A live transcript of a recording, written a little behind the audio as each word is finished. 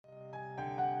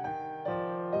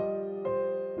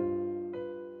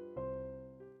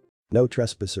No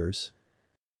trespassers.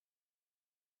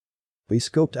 We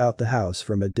scoped out the house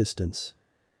from a distance.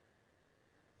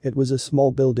 It was a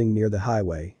small building near the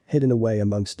highway, hidden away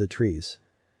amongst the trees.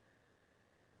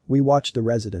 We watched the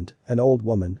resident, an old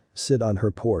woman, sit on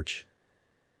her porch.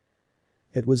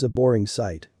 It was a boring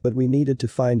sight, but we needed to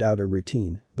find out her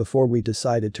routine before we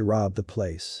decided to rob the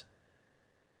place.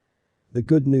 The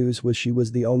good news was she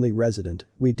was the only resident,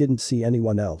 we didn't see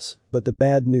anyone else, but the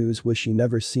bad news was she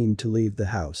never seemed to leave the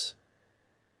house.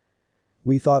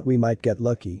 We thought we might get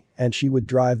lucky and she would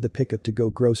drive the pickup to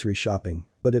go grocery shopping,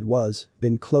 but it was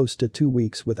been close to 2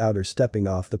 weeks without her stepping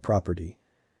off the property.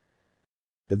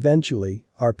 Eventually,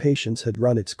 our patience had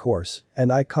run its course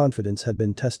and our confidence had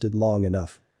been tested long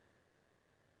enough.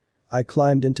 I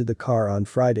climbed into the car on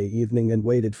Friday evening and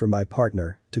waited for my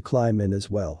partner to climb in as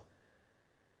well.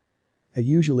 A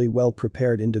usually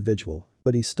well-prepared individual,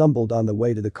 but he stumbled on the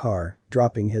way to the car,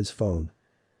 dropping his phone.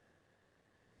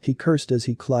 He cursed as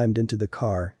he climbed into the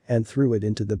car and threw it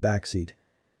into the backseat.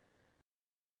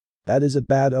 "That is a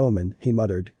bad omen," he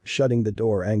muttered, shutting the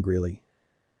door angrily.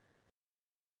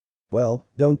 "Well,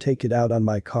 don't take it out on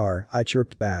my car," I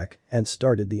chirped back and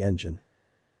started the engine.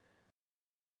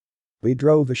 We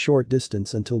drove a short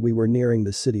distance until we were nearing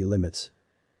the city limits.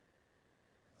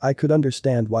 I could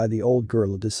understand why the old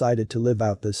girl decided to live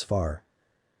out this far.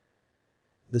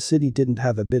 The city didn't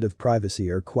have a bit of privacy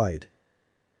or quiet.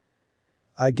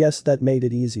 I guess that made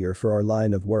it easier for our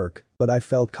line of work, but I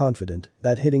felt confident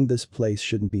that hitting this place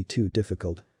shouldn't be too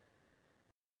difficult.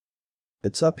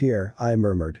 "It's up here," I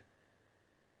murmured.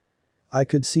 I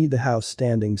could see the house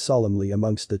standing solemnly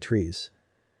amongst the trees.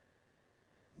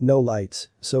 No lights,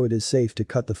 so it is safe to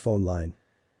cut the phone line.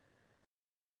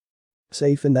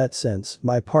 Safe in that sense,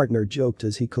 my partner joked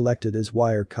as he collected his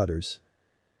wire cutters.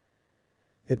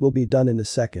 "It will be done in a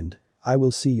second. I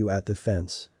will see you at the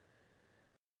fence."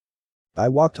 I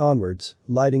walked onwards,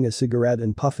 lighting a cigarette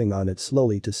and puffing on it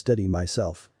slowly to steady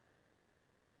myself.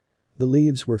 The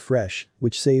leaves were fresh,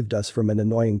 which saved us from an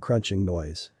annoying crunching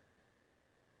noise.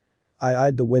 I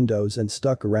eyed the windows and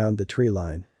stuck around the tree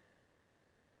line.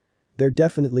 There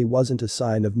definitely wasn't a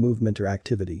sign of movement or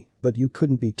activity, but you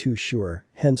couldn't be too sure,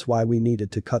 hence why we needed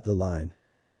to cut the line.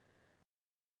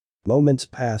 Moments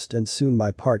passed and soon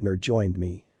my partner joined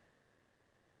me.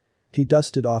 He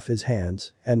dusted off his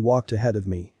hands and walked ahead of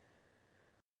me.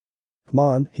 "Come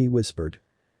on," he whispered.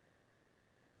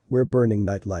 "We're burning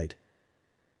nightlight."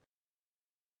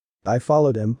 I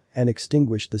followed him and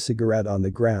extinguished the cigarette on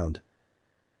the ground.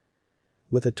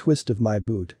 With a twist of my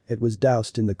boot, it was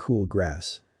doused in the cool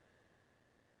grass.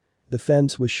 The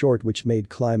fence was short, which made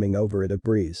climbing over it a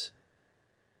breeze.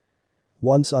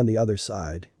 Once on the other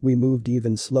side, we moved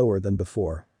even slower than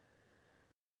before.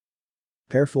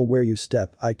 "Careful where you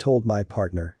step," I told my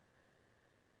partner.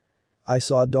 "I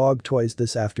saw dog toys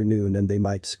this afternoon and they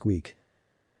might squeak."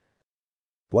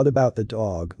 "What about the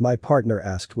dog?" my partner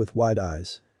asked with wide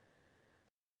eyes.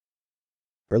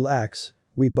 "Relax,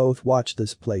 we both watched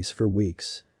this place for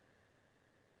weeks.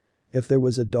 If there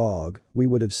was a dog, we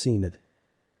would have seen it."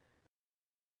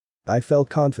 I felt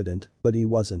confident, but he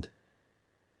wasn't.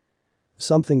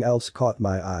 Something else caught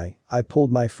my eye. I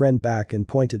pulled my friend back and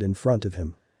pointed in front of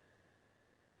him.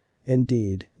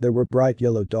 Indeed, there were bright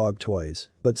yellow dog toys,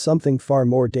 but something far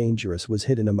more dangerous was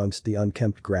hidden amongst the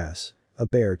unkempt grass: a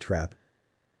bear trap.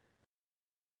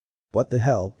 "What the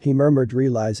hell?" he murmured,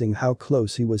 realizing how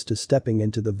close he was to stepping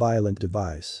into the violent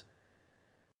device.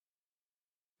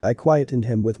 I quietened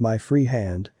him with my free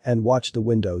hand and watched the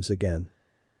windows again.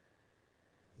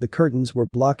 The curtains were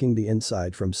blocking the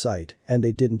inside from sight and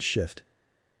they didn't shift.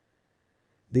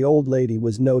 The old lady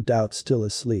was no doubt still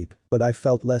asleep, but I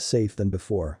felt less safe than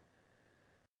before.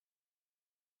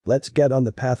 "Let's get on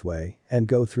the pathway and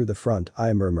go through the front,"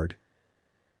 I murmured.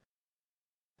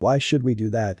 "Why should we do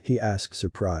that?" he asked,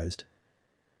 surprised.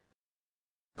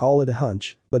 "Call it a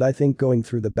hunch, but I think going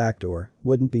through the back door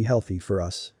wouldn't be healthy for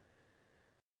us."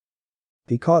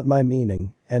 He caught my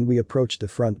meaning and we approached the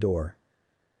front door.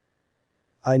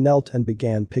 I knelt and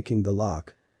began picking the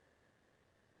lock.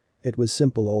 It was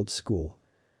simple old school.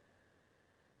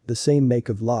 The same make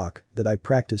of lock that I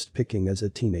practiced picking as a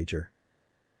teenager.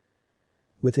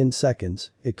 Within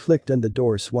seconds, it clicked and the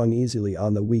door swung easily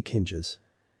on the weak hinges.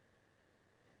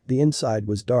 The inside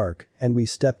was dark and we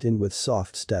stepped in with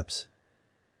soft steps.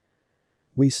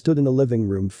 We stood in a living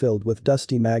room filled with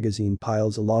dusty magazine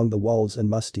piles along the walls and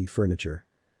musty furniture.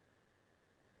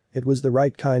 It was the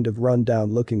right kind of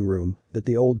run-down looking room that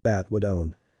the old bat would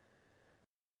own.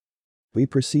 We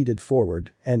proceeded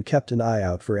forward and kept an eye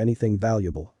out for anything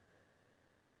valuable.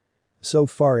 So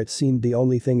far it seemed the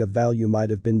only thing of value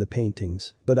might have been the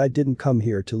paintings, but I didn't come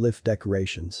here to lift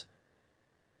decorations.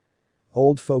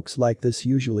 Old folks like this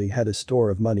usually had a store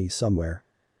of money somewhere.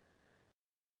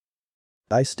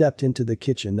 I stepped into the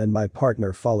kitchen and my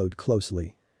partner followed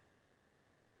closely.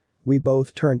 We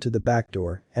both turned to the back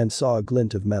door and saw a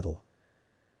glint of metal.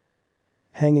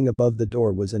 Hanging above the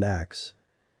door was an axe.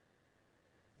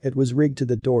 It was rigged to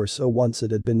the door so once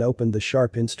it had been opened the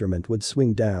sharp instrument would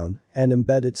swing down and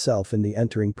embed itself in the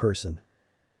entering person.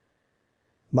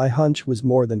 My hunch was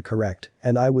more than correct,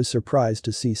 and I was surprised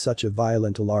to see such a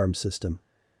violent alarm system.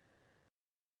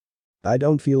 "I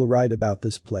don't feel right about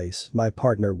this place," my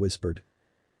partner whispered.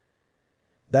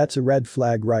 "That's a red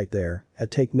flag right there, a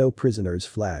take no prisoners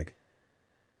flag."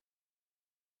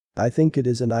 "I think it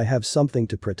is and I have something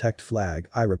to protect flag,"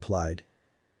 I replied.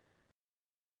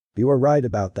 "You are right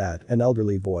about that," an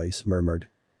elderly voice murmured.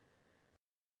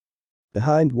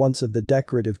 Behind one of the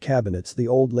decorative cabinets the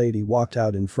old lady walked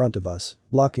out in front of us,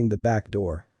 blocking the back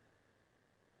door.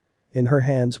 In her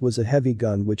hands was a heavy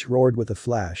gun which roared with a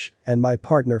flash, and my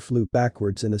partner flew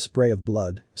backwards in a spray of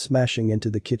blood, smashing into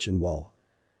the kitchen wall.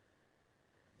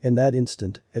 In that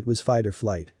instant, it was fight or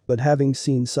flight, but having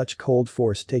seen such cold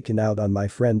force taken out on my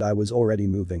friend I was already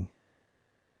moving.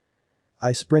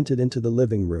 I sprinted into the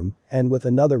living room, and with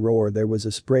another roar there was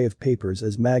a spray of papers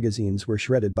as magazines were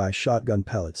shredded by shotgun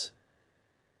pellets.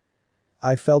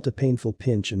 I felt a painful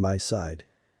pinch in my side.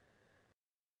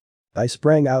 I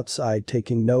sprang outside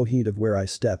taking no heed of where I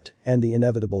stepped, and the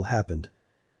inevitable happened.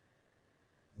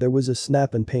 There was a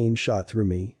snap and pain shot through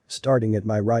me, starting at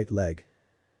my right leg.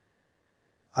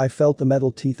 I felt the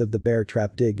metal teeth of the bear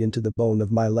trap dig into the bone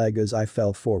of my leg as I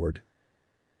fell forward.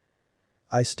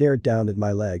 I stared down at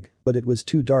my leg, but it was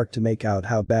too dark to make out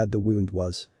how bad the wound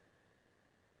was.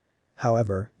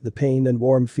 However, the pain and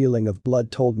warm feeling of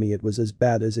blood told me it was as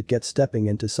bad as it gets stepping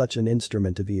into such an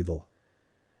instrument of evil.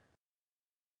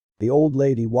 The old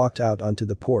lady walked out onto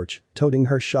the porch, toting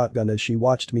her shotgun as she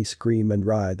watched me scream and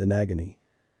writhe in agony.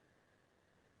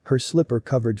 Her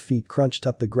slipper-covered feet crunched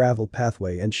up the gravel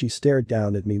pathway and she stared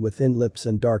down at me with thin lips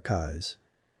and dark eyes.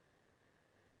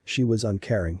 She was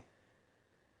uncaring.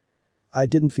 I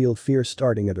didn't feel fear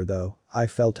starting at her though, I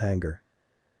felt anger.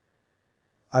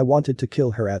 I wanted to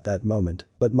kill her at that moment,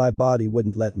 but my body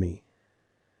wouldn't let me.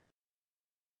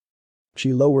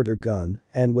 She lowered her gun,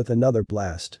 and with another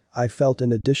blast, I felt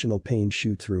an additional pain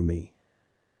shoot through me.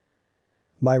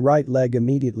 My right leg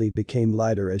immediately became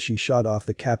lighter as she shot off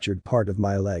the captured part of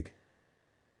my leg.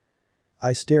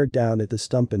 I stared down at the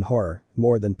stump in horror,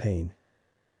 more than pain.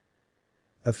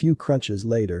 A few crunches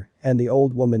later, and the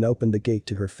old woman opened the gate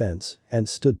to her fence and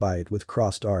stood by it with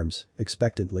crossed arms,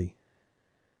 expectantly.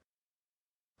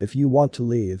 "If you want to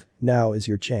leave, now is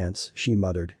your chance," she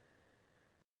muttered.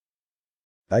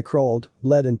 I crawled,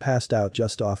 bled and passed out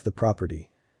just off the property.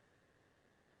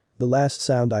 The last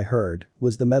sound I heard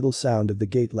was the metal sound of the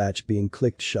gate latch being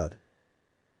clicked shut.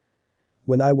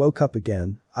 When I woke up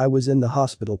again, I was in the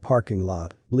hospital parking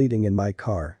lot, bleeding in my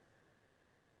car.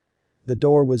 The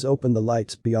door was open, the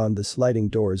lights beyond the sliding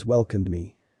doors welcomed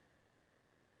me.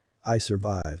 I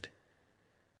survived.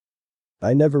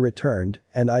 I never returned,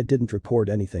 and I didn't report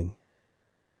anything.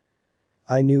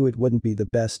 I knew it wouldn't be the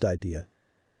best idea.